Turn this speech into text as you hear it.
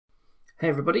Hey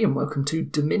everybody, and welcome to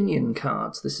Dominion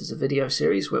Cards. This is a video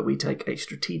series where we take a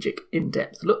strategic,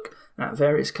 in-depth look at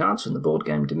various cards from the board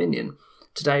game Dominion.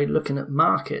 Today looking at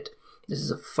Market. This is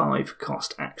a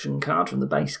 5-cost action card from the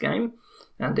base game,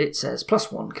 and it says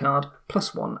 +1 card,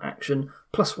 +1 action,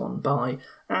 +1 buy,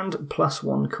 and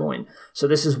 +1 coin. So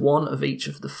this is one of each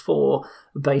of the 4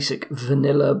 basic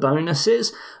vanilla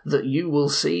bonuses that you will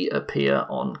see appear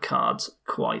on cards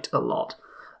quite a lot.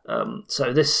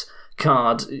 So this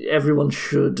card, everyone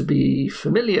should be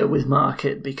familiar with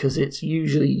Market because it's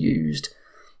usually used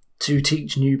to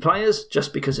teach new players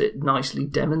just because it nicely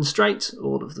demonstrates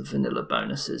all of the vanilla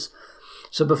bonuses.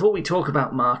 So before we talk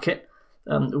about Market,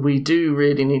 we do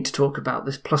really need to talk about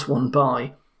this +1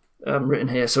 buy written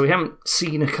here. So we haven't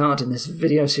seen a card in this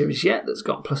video series yet that's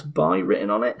got +buy written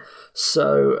on it.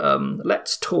 So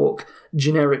let's talk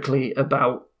generically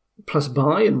about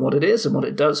 +buy and what it is and what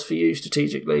it does for you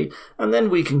strategically, and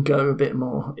then we can go a bit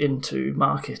more into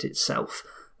Market itself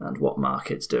and what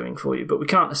Market's doing for you. But we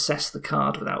can't assess the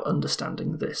card without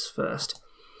understanding this first.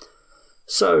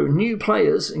 So new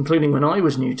players, including when I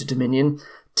was new to Dominion,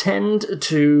 tend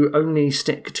to only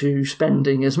stick to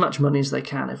spending as much money as they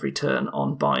can every turn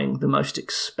on buying the most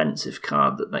expensive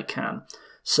card that they can.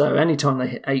 So anytime they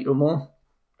hit 8 or more,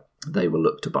 they will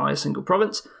look to buy a single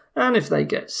province. And if they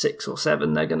get 6 or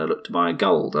 7, they're going to look to buy a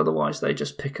gold. Otherwise, they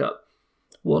just pick up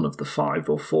one of the 5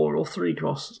 or 4 or 3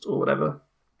 costs or whatever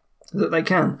that they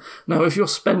can. Now, if you're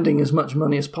spending as much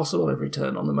money as possible every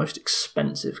turn on the most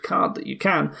expensive card that you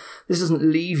can, this doesn't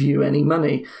leave you any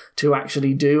money to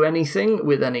actually do anything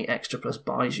with any extra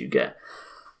 +buys you get.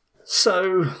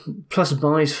 So,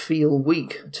 +buys feel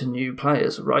weak to new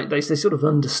players, right? They sort of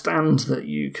understand that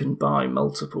you can buy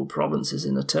multiple provinces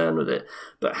in a turn with it,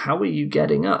 but how are you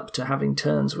getting up to having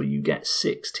turns where you get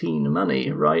 16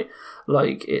 money, right?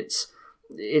 Like,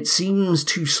 it seems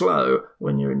too slow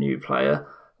when you're a you player.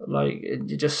 Like,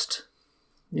 you just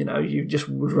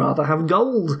would rather have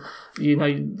gold.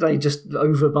 They just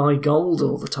overbuy gold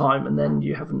all the time, and then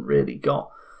you haven't really got...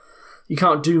 You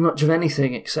can't do much of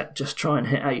anything except just try and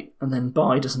hit 8, and then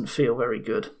buy doesn't feel very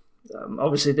good.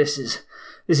 Obviously, this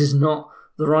is not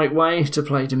the right way to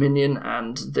play Dominion,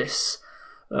 and this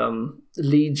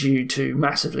leads you to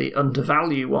massively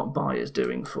undervalue what buy is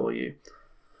doing for you.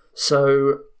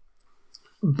 So,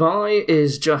 buy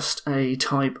is just a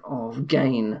type of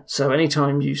gain. So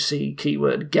anytime you see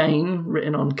keyword gain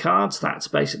written on cards, that's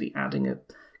basically adding a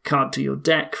card to your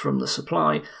deck from the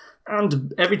supply.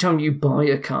 And every time you buy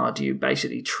a card, you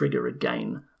basically trigger a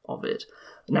gain of it.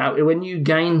 Now, when you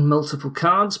gain multiple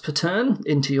cards per turn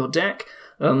into your deck,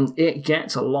 it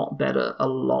gets a lot better a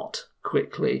lot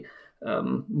quickly,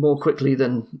 more quickly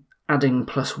than adding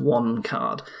 +1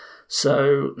 card.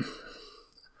 So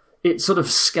it sort of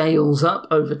scales up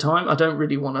over time. I don't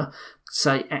really want to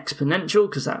say exponential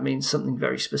because that means something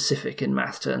very specific in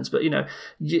math terms, but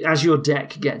as your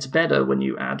deck gets better when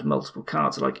you add multiple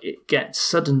cards, like it gets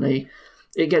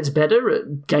better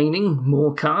at gaining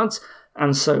more cards,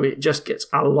 and so it just gets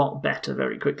a lot better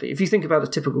very quickly. If you think about a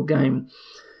typical game,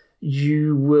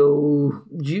 you will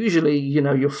usually,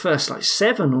 your first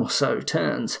 7 or so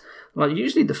turns, like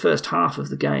usually the first half of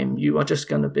the game, you are just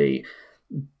going to be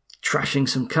trashing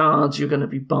some cards, you're going to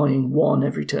be buying 1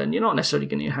 every turn. You're not necessarily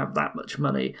going to have that much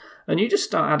money, and you just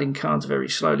start adding cards very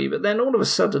slowly, but then all of a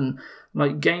sudden,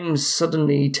 games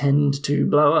suddenly tend to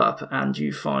blow up, and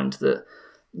you find that,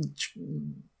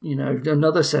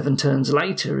 another 7 turns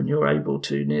later, and you're able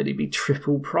to nearly be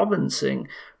triple provincing,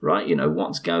 right?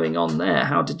 What's going on there?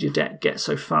 How did your deck get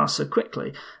so far so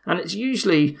quickly? And it's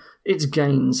usually... its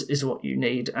gains is what you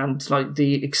need, and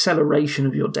the acceleration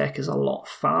of your deck is a lot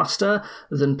faster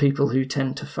than people who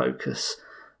tend to focus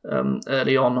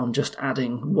early on just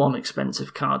adding 1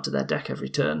 expensive card to their deck every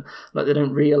turn. They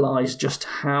don't realise just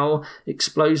how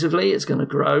explosively it's going to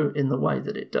grow in the way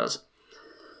that it does.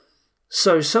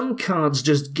 So some cards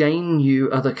just gain you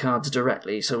other cards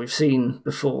directly. So we've seen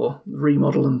before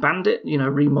Remodel and Bandit.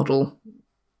 Remodel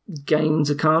gains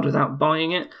a card without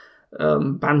buying it.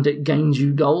 Bandit gains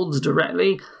you golds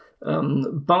directly.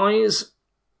 Buys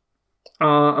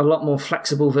are a lot more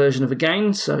flexible version of a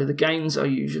gain, so the gains are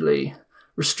usually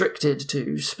restricted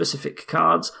to specific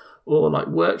cards, or like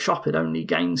Workshop, it only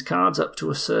gains cards up to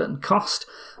a certain cost.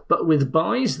 But with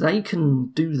buys, they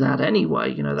can do that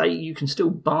anyway. You can still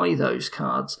buy those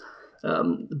cards,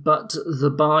 but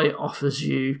the buy offers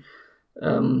you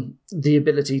the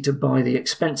ability to buy the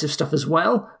expensive stuff as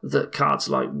well that cards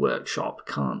like Workshop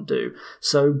can't do.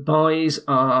 So buys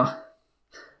are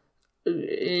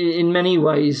in many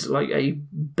ways like a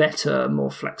better,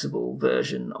 more flexible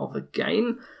version of a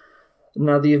gain.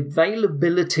 Now, the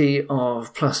availability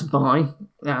of plus buy,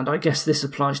 and I guess this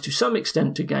applies to some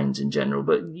extent to gains in general,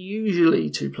 but usually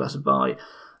to plus buy,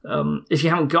 if you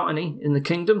haven't got any in the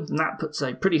kingdom, then that puts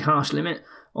a pretty harsh limit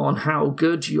on how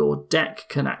good your deck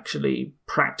can actually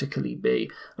practically be.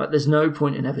 Like, there's no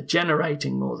point in ever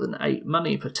generating more than 8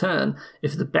 money per turn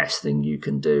if the best thing you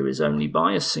can do is only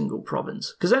buy a single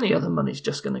province, because any other money's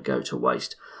just going to go to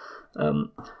waste.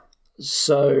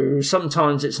 So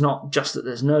sometimes it's not just that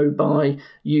there's no buy.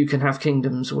 You can have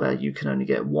kingdoms where you can only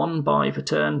get 1 buy per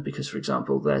turn because, for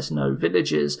example, there's no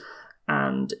villages,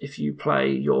 and if you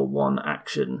play your 1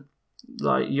 action,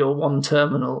 like your 1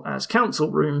 terminal as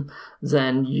council room,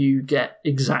 then you get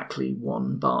exactly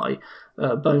 1 buy,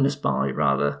 bonus buy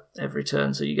rather, every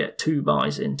turn, so you get 2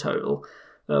 buys in total.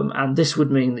 And this would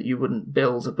mean that you wouldn't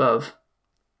build above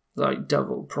like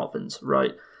double province,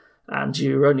 right? And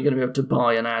you're only going to be able to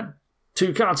buy and add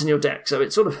 2 cards in your deck, so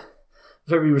it's sort of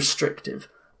very restrictive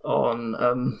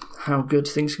on how good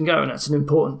things can go, and that's an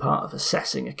important part of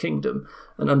assessing a kingdom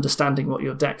and understanding what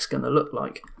your deck's going to look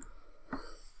like.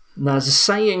 Now, there's a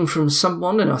saying from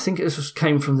someone, and I think it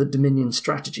came from the Dominion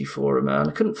Strategy Forum, and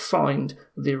I couldn't find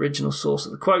the original source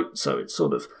of the quote, so it's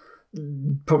sort of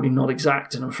probably not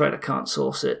exact, and I'm afraid I can't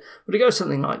source it. But it goes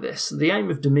something like this: the aim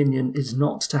of Dominion is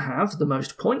not to have the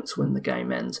most points when the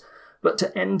game ends, but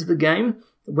to end the game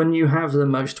when you have the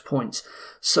most points.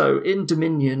 So in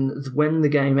Dominion, when the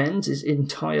game ends is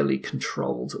entirely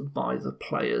controlled by the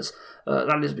players.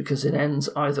 That is because it ends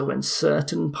either when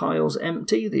certain piles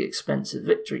empty, the expensive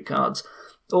victory cards,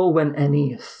 or when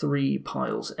any 3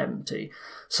 piles empty.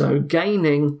 So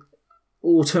gaining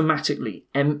automatically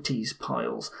empties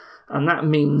piles, and that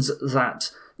means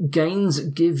that gains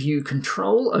give you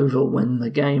control over when the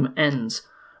game ends,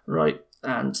 right?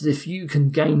 And if you can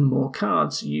gain more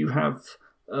cards, you have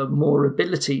more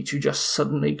ability to just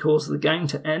suddenly cause the game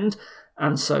to end,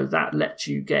 and so that lets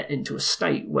you get into a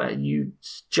state where you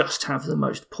just have the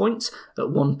most points at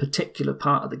one particular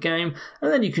part of the game,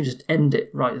 and then you can just end it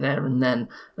right there and then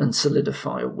and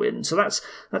solidify a win. So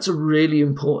that's a really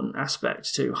important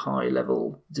aspect to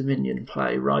high-level Dominion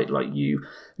play, right? Like, you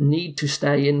need to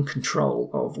stay in control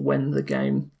of when the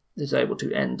game is able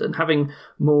to end, and having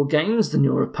more gains than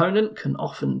your opponent can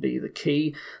often be the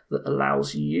key that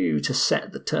allows you to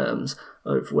set the terms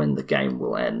of when the game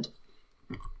will end.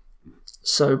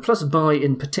 So plus buy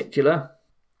in particular,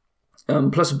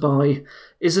 plus buy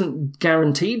isn't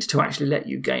guaranteed to actually let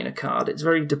you gain a card. It's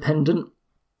very dependent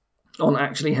on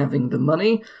actually having the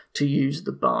money to use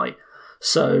the buy.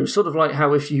 So sort of like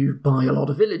how if you buy a lot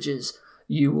of villages,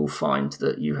 you will find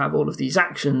that you have all of these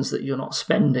actions that you're not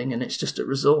spending, and it's just a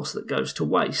resource that goes to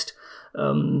waste.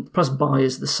 Plus buy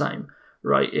is the same,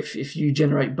 right? If you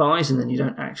generate buys and then you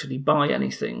don't actually buy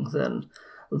anything, then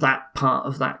that part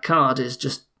of that card is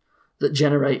just that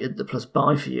generated the plus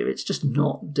buy for you. It's just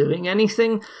not doing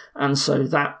anything, and so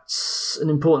that's an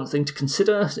important thing to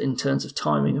consider in terms of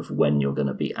timing of when you're going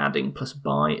to be adding plus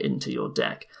buy into your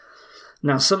deck.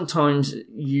 Now, sometimes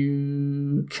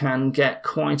you can get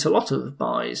quite a lot of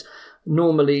buys.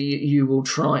 Normally, you will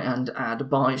try and add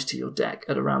buys to your deck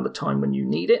at around the time when you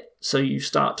need it. So you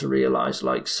start to realise,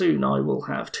 like, soon I will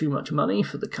have too much money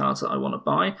for the cards that I want to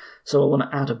buy. So I want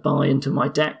to add a buy into my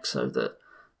deck so that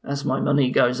as my money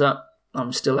goes up,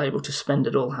 I'm still able to spend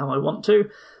it all how I want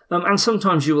to. And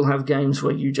sometimes you will have games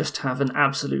where you just have an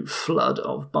absolute flood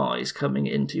of buys coming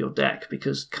into your deck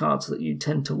because cards that you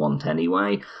tend to want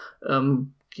anyway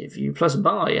give you plus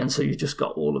buy, and so you've just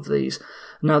got all of these.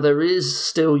 Now, there is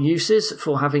still uses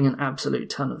for having an absolute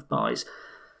ton of buys.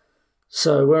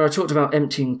 So where I talked about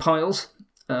emptying piles,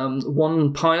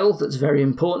 one pile that's very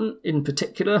important in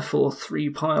particular for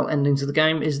 3-pile endings of the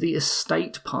game is the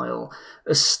estate pile.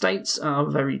 Estates are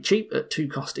very cheap at 2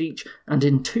 cost each, and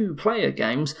in 2-player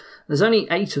games there's only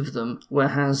 8 of them,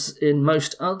 whereas in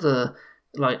most other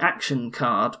like action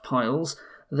card piles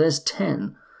there's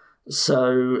 10.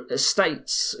 So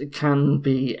estates can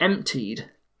be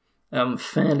emptied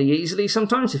fairly easily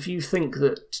sometimes. If you think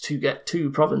that to get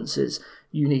 2 provinces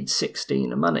you need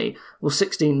 16 money, well,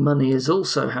 16 money is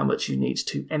also how much you need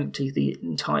to empty the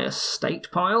entire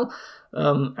state pile.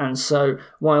 And so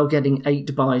while getting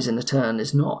 8 buys in a turn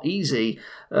is not easy,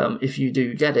 if you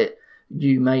do get it,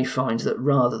 you may find that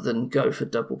rather than go for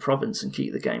double province and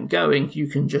keep the game going, you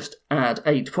can just add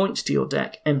 8 points to your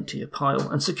deck, empty a pile,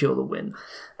 and secure the win.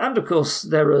 And of course,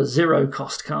 there are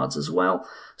 0-cost cards as well.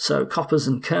 So coppers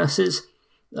and curses,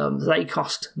 they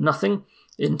cost nothing.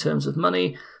 in terms of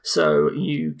money, so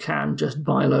you can just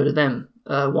buy a load of them.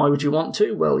 Why would you want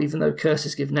to? Well, even though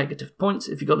curses give negative points,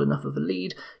 if you got enough of a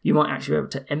lead, you might actually be able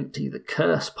to empty the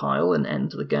curse pile and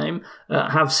end the game.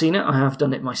 I have seen it. I have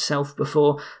done it myself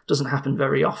before. Doesn't happen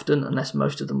very often unless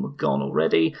most of them were gone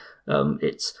already.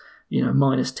 It's,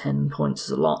 minus 10 points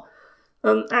is a lot.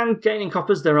 And gaining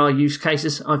coppers, there are use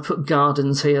cases. I've put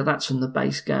gardens here. That's from the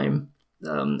base game.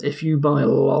 If you buy a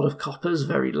lot of coppers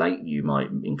very late, you might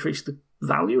increase the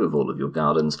value of all of your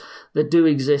gardens. There do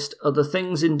exist other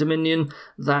things in Dominion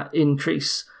that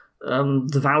increase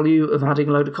the value of adding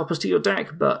a load of coppers to your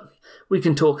deck, but we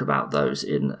can talk about those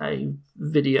in a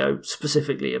video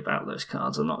specifically about those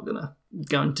cards. I'm not going to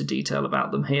go into detail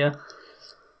about them here.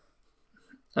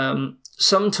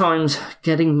 Sometimes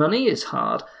getting money is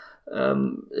hard.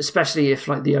 Especially if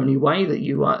the only way that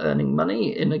you are earning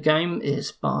money in a game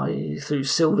is through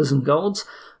silvers and golds,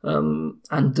 and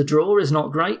the draw is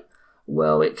not great.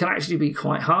 Well, it can actually be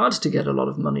quite hard to get a lot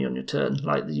of money on your turn.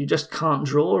 You just can't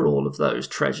draw all of those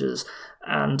treasures,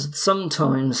 and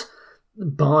sometimes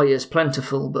buy is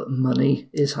plentiful, but money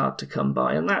is hard to come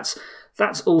by, and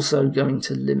that's also going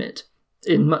to limit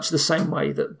in much the same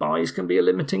way that buys can be a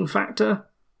limiting factor.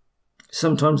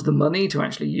 Sometimes the money to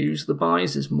actually use the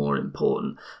buys is more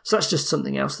important. So that's just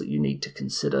something else that you need to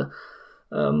consider.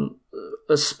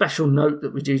 A special note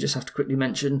that we do just have to quickly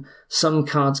mention, some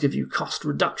cards give you cost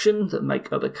reduction that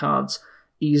make other cards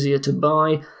easier to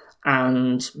buy,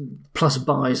 and plus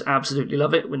buys absolutely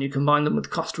love it when you combine them with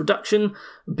cost reduction,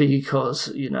 because,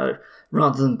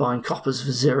 rather than buying coppers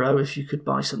for 0, if you could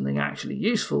buy something actually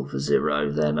useful for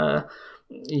 0, then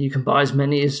you can buy as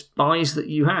many as buys that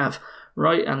you have.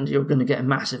 Right, and you're going to get a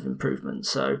massive improvement.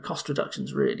 So cost reduction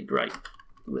is really great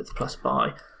with plus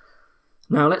buy.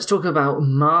 Now let's talk about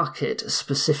market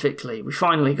specifically. We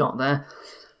finally got there.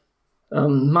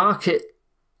 Market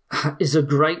is a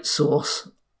great source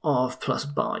of plus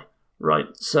buy. Right,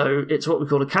 so it's what we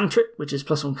call a cantrip, which is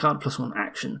 +1 card, +1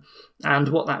 action. And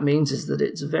what that means is that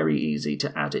it's very easy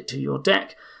to add it to your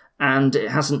deck, and it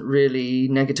hasn't really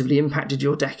negatively impacted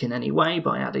your deck in any way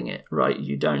by adding it. Right,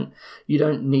 you don't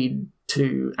need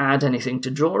to add anything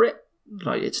to draw it.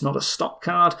 It's not a stop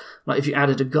card. If you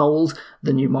added a gold,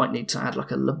 then you might need to add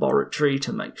a laboratory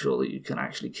to make sure that you can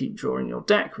actually keep drawing your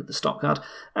deck with the stop card.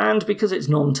 And because it's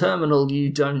non-terminal, you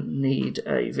don't need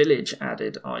a village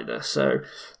added either. So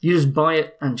you just buy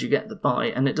it and you get the buy,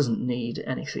 and it doesn't need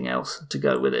anything else to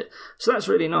go with it. So that's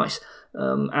really nice.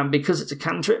 And because it's a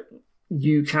cantrip,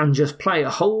 you can just play a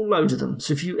whole load of them.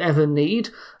 So if you ever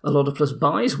need a lot of plus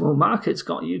buys, well, Market's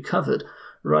got you covered,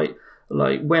 right?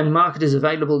 When Market is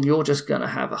available, you're just going to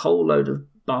have a whole load of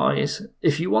buys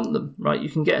if you want them, right? You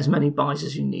can get as many buys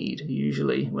as you need,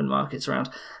 usually, when Market's around.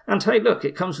 And hey, look,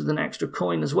 it comes with an extra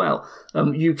coin as well.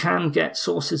 You can get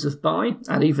sources of buy,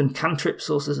 and even cantrip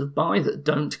sources of buy that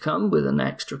don't come with an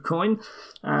extra coin.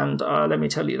 And let me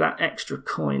tell you, that extra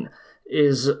coin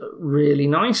is really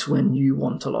nice when you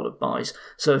want a lot of buys.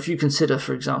 So if you consider,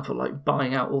 for example,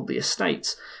 buying out all the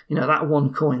estates, that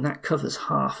one coin, that covers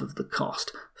half of the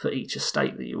cost for each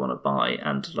estate that you want to buy,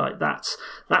 and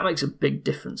that makes a big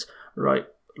difference, right?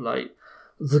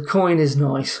 The coin is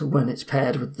nice when it's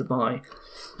paired with the buy.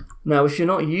 Now, if you're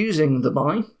not using the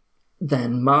buy,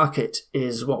 then Market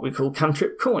is what we call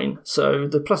cantrip coin. So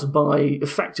the plus buy,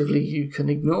 effectively, you can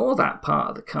ignore that part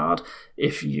of the card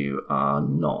if you are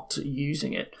not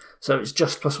using it. So it's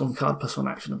just +1 card, +1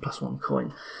 action, and +1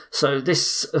 coin. So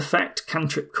this effect,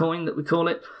 cantrip coin that we call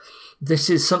it,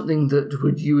 this is something that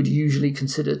you would usually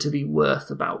consider to be worth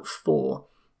about 4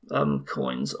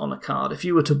 coins on a card. If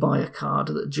you were to buy a card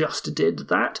that just did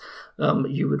that,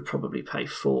 you would probably pay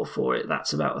 4 for it.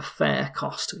 That's about a fair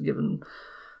cost given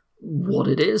what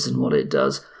it is and what it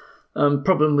does.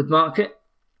 Problem with Market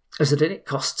is that it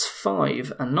costs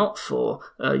 5 and not 4.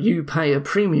 You pay a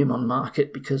premium on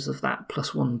Market because of that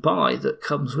 +1 buy that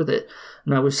comes with it.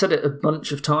 Now, we've said it a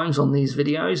bunch of times on these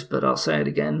videos, but I'll say it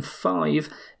again, 5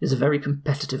 is a very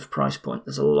competitive price point.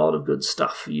 There's a lot of good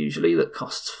stuff usually that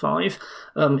costs 5.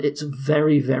 It's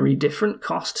very, very different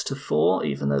cost to 4,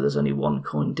 even though there's only 1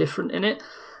 coin different in it.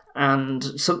 And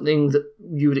something that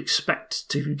you would expect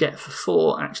to get for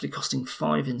 4 actually costing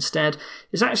 5 instead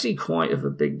is actually quite of a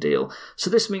big deal. So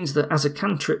this means that as a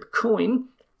cantrip coin,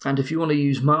 and if you want to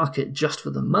use Market just for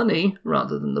the money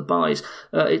rather than the buys,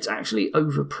 it's actually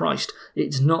overpriced.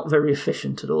 It's not very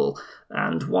efficient at all.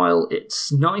 And while it's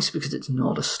nice because it's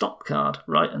not a stop card,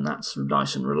 right, and that's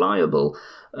nice and reliable,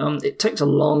 it takes a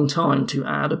long time to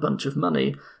add a bunch of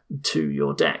money to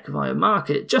your deck via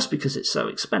Market just because it's so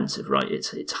expensive, right?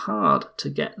 It's hard to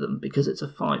get them because it's a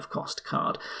 5 cost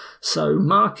card. So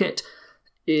Market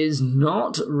is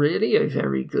not really a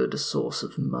very good source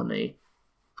of money.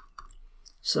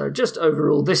 So just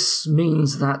overall, this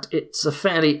means that it's a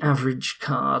fairly average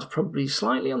card, probably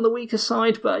slightly on the weaker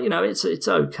side, but, you know, it's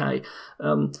okay.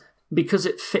 Because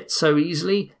it fits so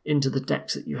easily into the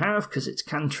decks that you have, because it's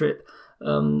cantrip,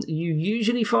 you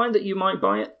usually find that you might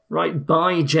buy it, right?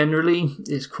 Buy generally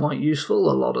is quite useful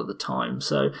a lot of the time,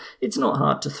 so it's not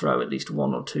hard to throw at least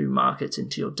 1 or 2 markets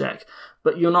into your deck,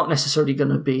 but you're not necessarily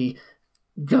going to be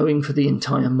going for the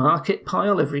entire market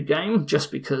pile every game, just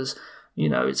because, you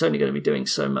know, it's only going to be doing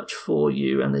so much for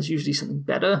you, and there's usually something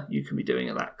better you can be doing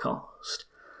at that cost.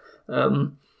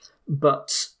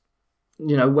 But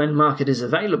you know, when market is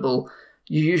available,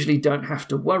 you usually don't have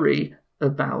to worry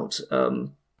about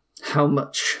how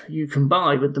much you can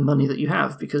buy with the money that you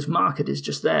have, because market is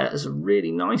just there as a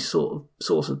really nice sort of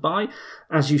source of buy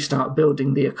as you start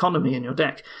building the economy in your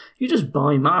deck. You just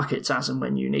buy markets as and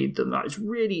when you need them. It's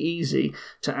really easy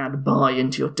to add buy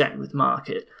into your deck with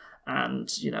market,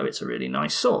 and, you know, it's a really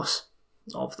nice source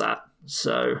of that.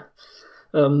 So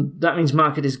that means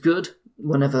market is good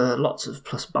whenever lots of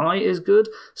plus buy is good.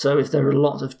 So if there are a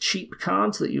lot of cheap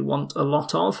cards that you want a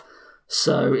lot of,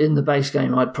 so in the base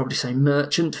game I'd probably say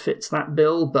Merchant fits that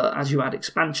bill, but as you add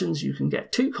expansions you can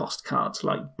get 2-cost cards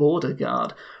like Border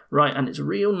Guard, right? And it's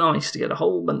real nice to get a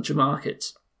whole bunch of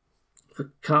markets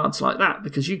for cards like that,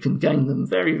 because you can gain them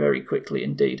very, very quickly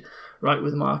indeed, right?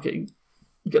 With market, you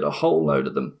get a whole load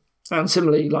of them. And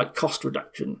similarly, like cost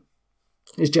reduction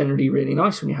is generally really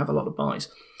nice when you have a lot of buys.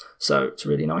 So it's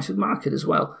really nice with market as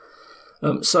well.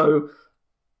 So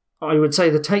I would say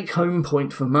the take-home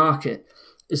point for market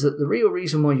is that the real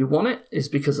reason why you want it is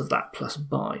because of that plus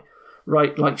buy,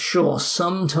 right? Like, sure,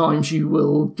 sometimes you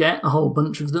will get a whole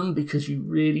bunch of them because you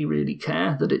really, really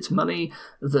care that it's money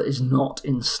that is not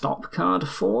in stop card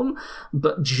form.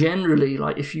 But generally,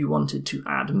 like, if you wanted to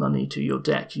add money to your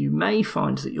deck, you may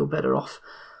find that you're better off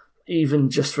even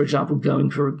just, for example, going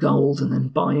for a gold and then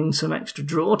buying some extra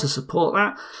draw to support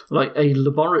that. Like a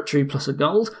laboratory plus a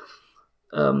gold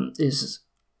is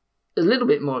a little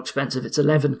bit more expensive. It's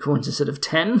 11 coins instead of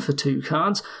 10 for 2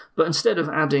 cards, but instead of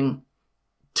adding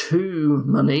 2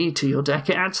 money to your deck,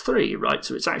 it adds 3, right?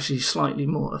 So it's actually slightly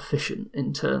more efficient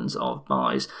in terms of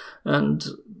buys and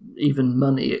even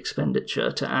money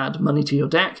expenditure to add money to your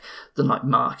deck than like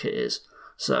market is.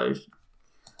 So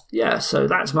yeah, so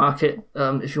that's market.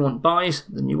 If you want buys,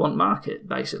 then you want market,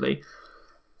 basically.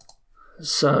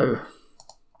 So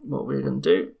what we're going to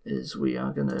do is we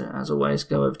are going to, as always,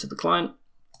 go over to the client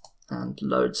and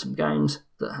load some games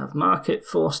that have market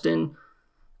forced in,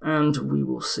 and we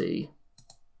will see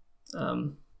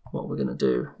what we're going to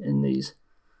do in these,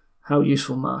 how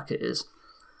useful market is.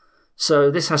 So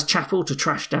this has Chapel to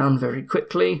trash down very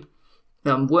quickly.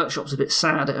 Workshop's a bit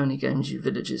sad, it only gains you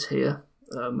villages here.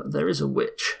 There is a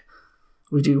witch.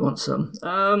 We do want some.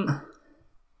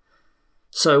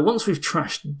 So once we've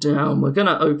trashed down, we're going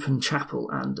to open Chapel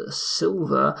and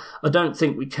Silver. I don't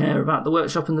think we care about the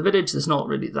Workshop and the Village. There's not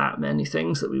really that many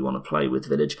things that we want to play with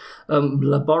Village.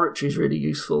 Laboratory is really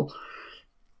useful.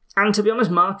 And to be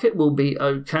honest, market will be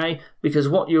okay, because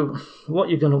what you're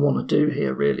going to want to do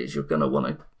here really is you're going to want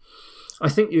to, I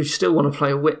think you still want to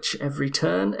play a witch every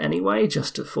turn anyway,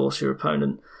 just to force your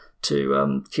opponent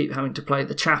to keep having to play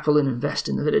the Chapel and invest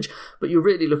in the Village. But you're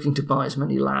really looking to buy as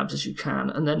many labs as you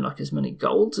can, and then like as many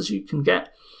golds as you can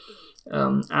get.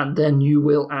 And then you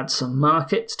will add some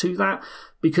markets to that,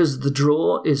 because the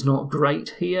draw is not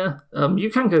great here. You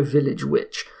can go Village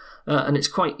Witch, and it's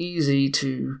quite easy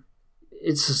to...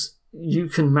 you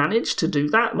can manage to do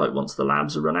that, like once the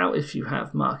labs are run out, if you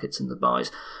have markets in the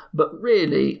buys. But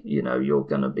really, you know, you're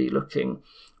going to be looking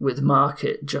with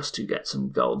market just to get some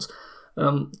golds.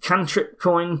 Cantrip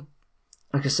coin,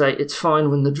 like I say, it's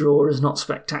fine when the draw is not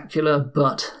spectacular,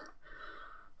 but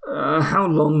how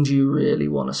long do you really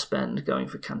want to spend going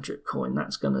for cantrip coin?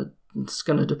 It's going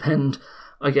to depend,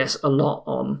 I guess, a lot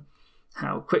on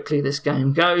how quickly this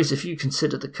game goes. If you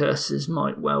consider the curses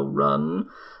might well run,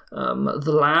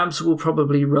 the labs will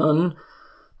probably run.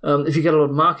 If you get a lot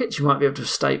of markets, you might be able to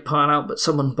state pile out, but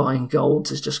someone buying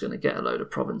golds is just going to get a load of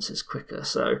provinces quicker.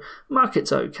 So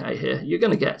market's okay here. You're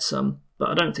going to get some, but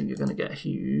I don't think you're going to get a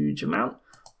huge amount.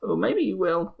 Or maybe you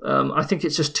will. I think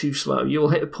it's just too slow. You'll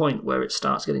hit a point where it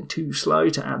starts getting too slow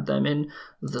to add them in.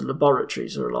 The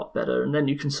laboratories are a lot better, and then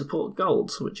you can support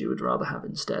golds, which you would rather have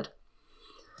instead.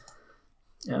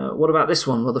 What about this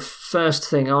one? Well, the first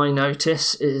thing I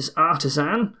notice is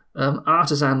Artisan.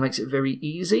 Artisan makes it very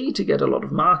easy to get a lot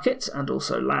of markets and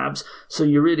also labs, so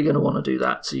you're really going to want to do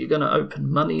that. So you're going to open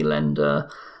Moneylender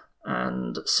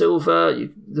and Silver.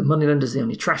 The Moneylender is the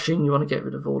only trashing. You want to get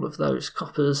rid of all of those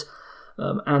coppers.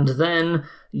 And then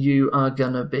you are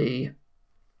going to be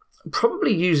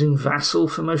probably using Vassal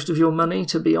for most of your money,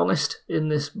 to be honest, in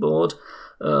this board.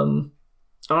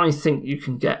 I think you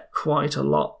can get quite a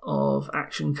lot of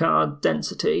action card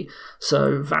density,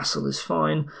 so Vassal is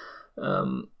fine.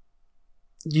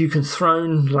 You can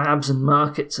throne labs and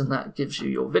markets, and that gives you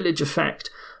your village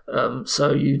effect,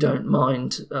 so you don't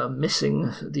mind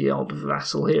missing the odd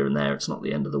Vassal here and there. It's not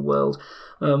the end of the world.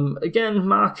 Again,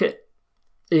 market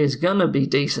is going to be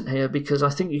decent here because I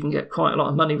think you can get quite a lot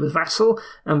of money with Vassal,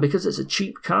 and because it's a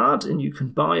cheap card and you can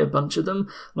buy a bunch of them,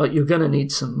 like, you're going to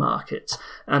need some markets.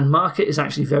 And market is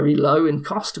actually very low in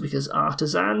cost because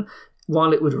Artisan,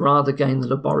 while it would rather gain the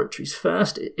laboratories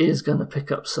first, it is going to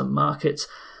pick up some markets.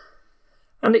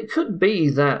 And it could be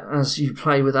that as you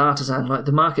play with Artisan, like,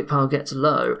 the market pile gets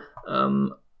low.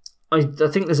 I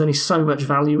think there's only so much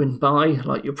value in buy.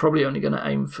 Like, you're probably only going to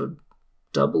aim for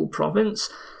double province.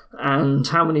 And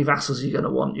how many vassals are you going to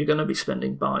want? You're going to be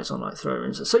spending buys on, like,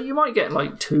 throw-ins. So you might get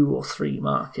like 2 or 3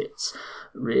 markets,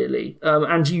 really.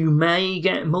 And you may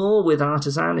get more with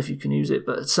Artisan if you can use it,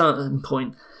 but at a certain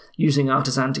point, using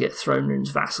Artisan to get throne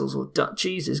rooms, vassals, or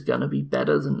duchies is going to be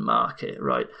better than market,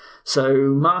 right? So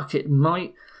market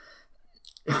might...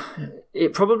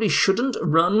 It probably shouldn't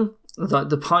run... Like,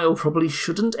 the pile probably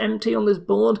shouldn't empty on this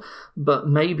board, but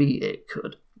maybe it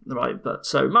could, right? But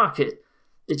so market...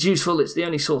 It's useful, it's the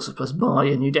only source of plus buy,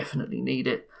 and you definitely need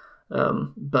it,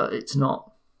 but it's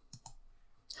not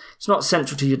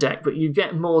central to your deck, but you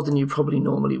get more than you probably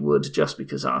normally would just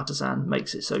because Artisan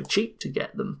makes it so cheap to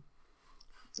get them.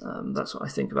 That's what I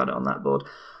think about it on that board.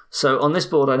 So on this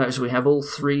board, I notice we have all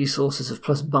 3 sources of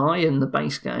plus buy in the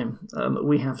base game.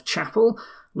 We have Chapel,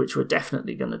 which we're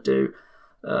definitely going to do,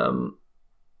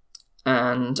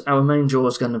 and our main draw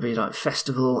is going to be like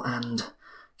Festival and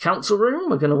Council Room.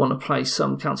 We're going to want to play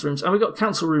some Council Rooms. And we've got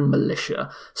Council Room Militia,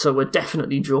 so we're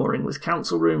definitely drawing with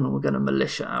Council Room, and we're going to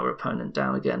Militia our opponent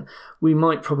down again. We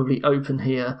might probably open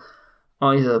here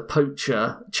either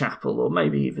Poacher Chapel or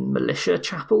maybe even Militia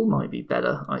Chapel might be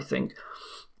better, I think.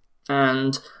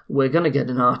 And we're going to get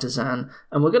an Artisan,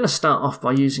 and we're going to start off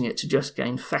by using it to just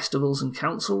gain Festivals and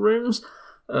Council Rooms.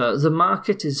 The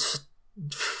market is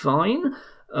fine.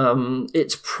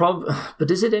 But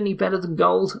is it any better than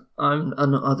gold and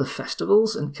other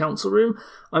festivals and council room?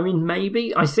 I mean,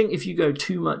 maybe. I think if you go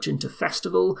too much into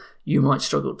festival, you might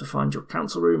struggle to find your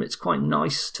council room. It's quite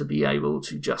nice to be able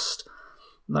to just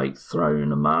like throw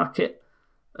in a market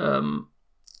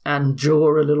and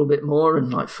draw a little bit more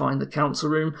and like find the council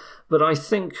room. But I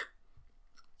think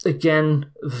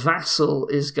again, Vassal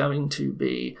is going to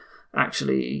be...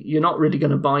 Actually, you're not really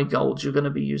going to buy gold. You're going to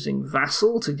be using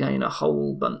Vassal to gain a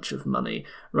whole bunch of money,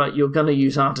 right? You're going to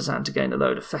use Artisan to gain a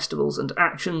load of festivals, and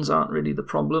actions aren't really the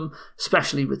problem,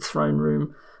 especially with Throne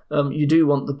Room. You do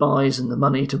want the buys and the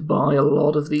money to buy a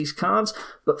lot of these cards,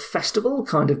 but Festival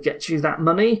kind of gets you that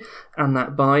money and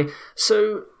that buy.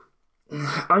 So,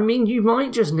 I mean, you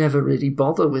might just never really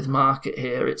bother with market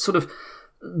here. It's sort of...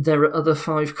 There are other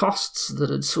 5 costs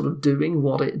that are sort of doing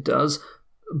what it does,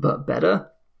 but better.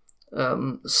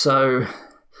 So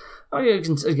I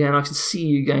can see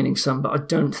you gaining some, but I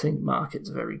don't think market's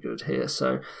very good here.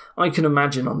 So I can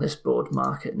imagine on this board,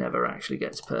 market never actually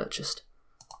gets purchased.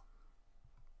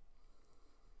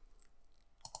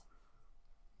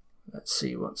 Let's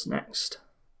see what's next.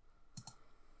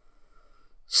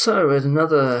 So at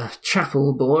another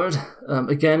Chapel board,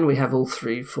 again we have all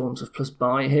 3 forms of plus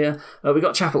buy here. We've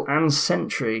got Chapel and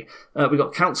Sentry. We've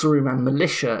got Council Room and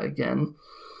Militia again.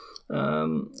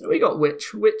 We got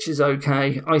Witch. Witch is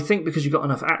okay. I think because you've got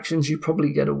enough actions, you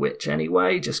probably get a Witch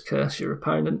anyway. Just curse your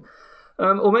opponent.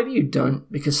 Or maybe you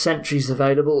don't, because Sentry's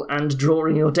available and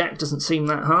drawing your deck doesn't seem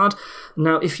that hard.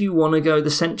 Now, if you want to go the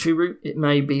Sentry route, it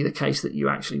may be the case that you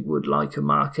actually would like a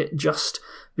market, just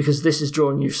because this is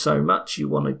drawing you so much. You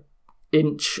want to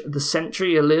inch the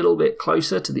Sentry a little bit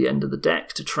closer to the end of the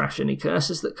deck to trash any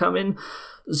curses that come in.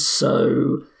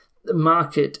 So... the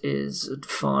market is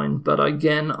fine, but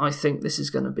again, I think this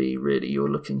is going to be really, you're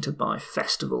looking to buy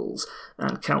festivals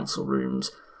and council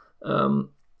rooms.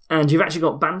 And you've actually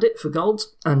got Bandit for gold,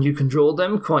 and you can draw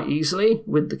them quite easily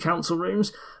with the council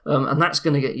rooms, and that's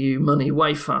going to get you money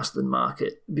way faster than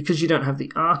market. Because you don't have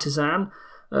the Artisan,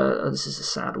 this is a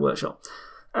sad workshop.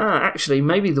 Actually,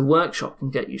 maybe the workshop can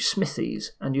get you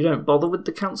smithies, and you don't bother with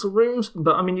the council rooms,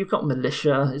 but I mean, you've got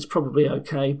Militia, it's probably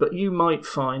okay, but you might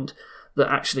find... that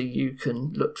actually you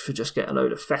can look for just get a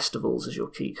load of festivals as your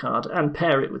key card and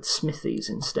pair it with smithies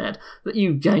instead that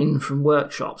you gain from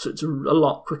workshops. So it's a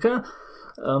lot quicker.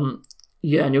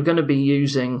 Yeah, and you're going to be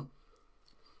using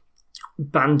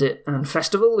Bandit and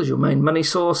Festival as your main money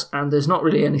source, and there's not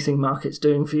really anything Market's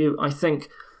doing for you. I think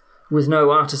with no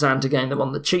Artisan to gain them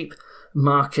on the cheap,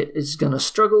 Market is going to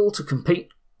struggle to compete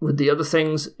with the other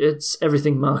things. It's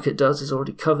everything Market does is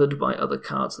already covered by other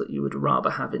cards that you would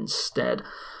rather have instead.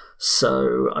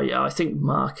 So yeah, I think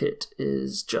Market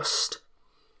is just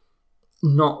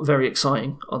not very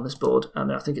exciting on this board,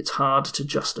 and I think it's hard to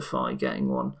justify getting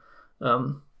one.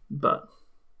 But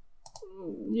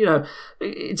you know,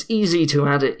 it's easy to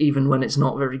add it even when it's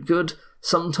not very good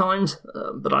sometimes,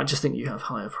 but I just think you have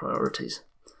higher priorities.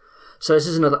 So this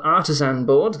is another Artisan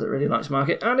board that really likes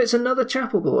Market, and it's another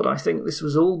Chapel board. I think this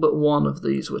was all but one of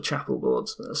these were Chapel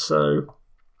boards. So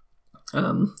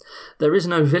there is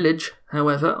no village,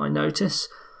 however, I notice.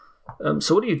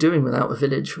 So what are you doing without a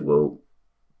village? Well,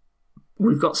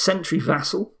 we've got Sentry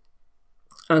Vassal,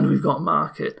 and we've got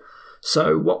Market.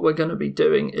 So what we're going to be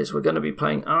doing is we're going to be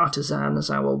playing Artisan as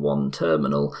our one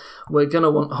terminal. We're going to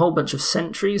want a whole bunch of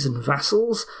sentries and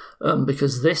vassals,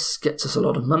 because this gets us a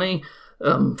lot of money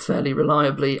fairly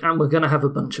reliably, and we're going to have a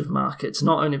bunch of markets,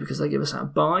 not only because they give us our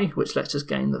buy, which lets us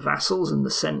gain the vassals and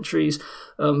the sentries,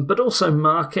 but also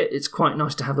Market. It's quite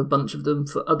nice to have a bunch of them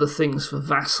for other things for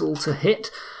vassal to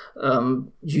hit.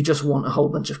 You just want a whole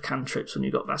bunch of cantrips when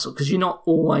you've got vassal, because you're not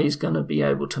always going to be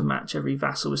able to match every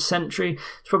vassal with sentry.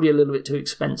 It's probably a little bit too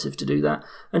expensive to do that,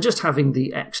 and just having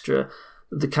the extra,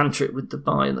 the cantrip with the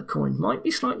buy and the coin might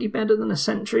be slightly better than a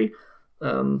sentry.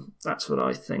 That's what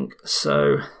I think.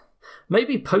 So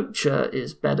maybe Poacher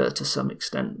is better to some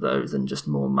extent, though, than just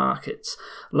more markets.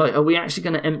 Like, are we actually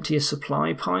going to empty a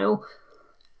supply pile?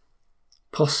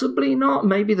 Possibly not.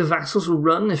 Maybe the vassals will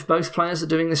run. If both players are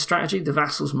doing this strategy, the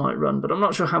vassals might run, but I'm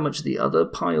not sure how much the other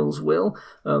piles will.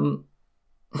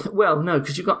 Well, no,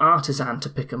 because you've got Artisan to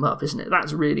pick them up, isn't it?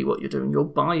 That's really what you're doing. You're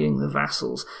buying the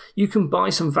vassals. You can buy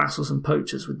some vassals and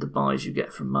poachers with the buys you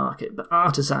get from Market, but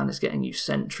Artisan is getting you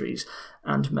sentries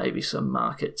and maybe some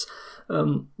markets.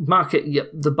 Market, yep,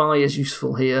 the buy is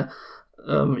useful here.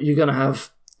 You're going to have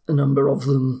a number of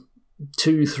them,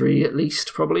 2, 3 at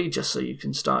least, probably, just so you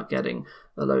can start getting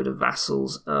a load of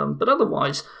vassals. But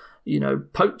otherwise, you know,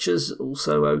 Poacher's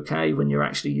also okay when you're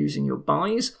actually using your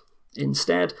buys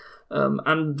instead.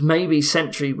 And maybe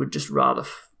Sentry would just rather,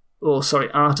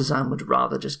 Artisan would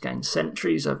rather just gain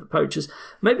sentries over Poachers.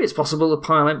 Maybe it's possible the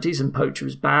pile empties and Poacher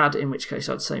is bad, in which case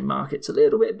I'd say Market's a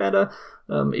little bit better,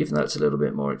 even though it's a little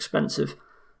bit more expensive.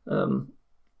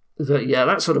 But yeah,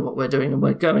 that's sort of what we're doing, and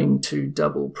we're going to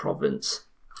double Province,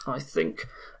 I think.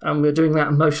 And we're doing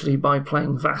that mostly by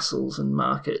playing vassals and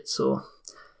markets, or...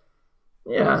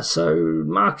 Yeah, so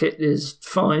Market is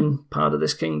fine, part of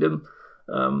this kingdom.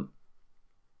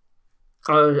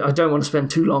 I don't want to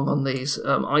spend too long on these.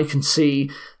 I can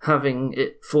see having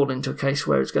it fall into a case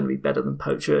where it's going to be better than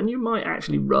Poacher, and you might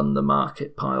actually run the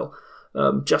Market pile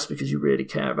just because you really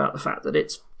care about the fact that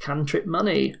it's cantrip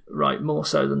money, right, more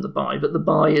so than the buy. But the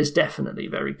buy is definitely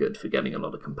very good for getting a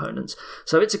lot of components.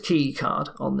 So it's a key card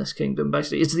on this kingdom,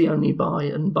 basically. It's the only buy,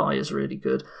 and buy is really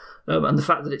good. And the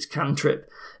fact that it's cantrip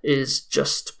is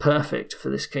just perfect for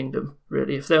this kingdom,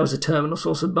 really. If there was a terminal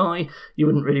source of buy, you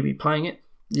wouldn't really be playing it.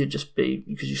 You'd just be,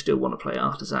 because you still want to play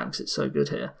Artisan because it's so good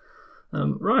here.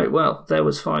 Right, well, there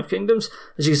was 5 kingdoms.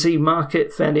 As you can see,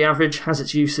 Market, fairly average, has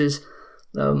its uses,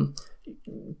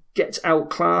 gets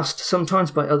outclassed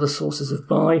sometimes by other sources of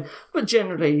buy, but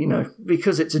generally, you know,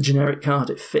 because it's a generic card,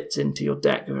 it fits into your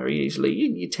deck very easily.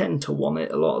 You tend to want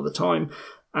it a lot of the time,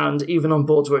 and even on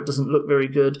boards where it doesn't look very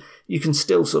good, you can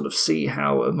still sort of see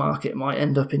how a Market might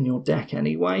end up in your deck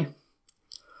anyway.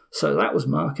 So that was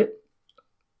Market.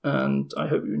 And I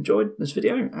hope you enjoyed this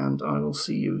video, and I will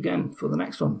see you again for the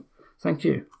next one. Thank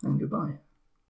you, and goodbye.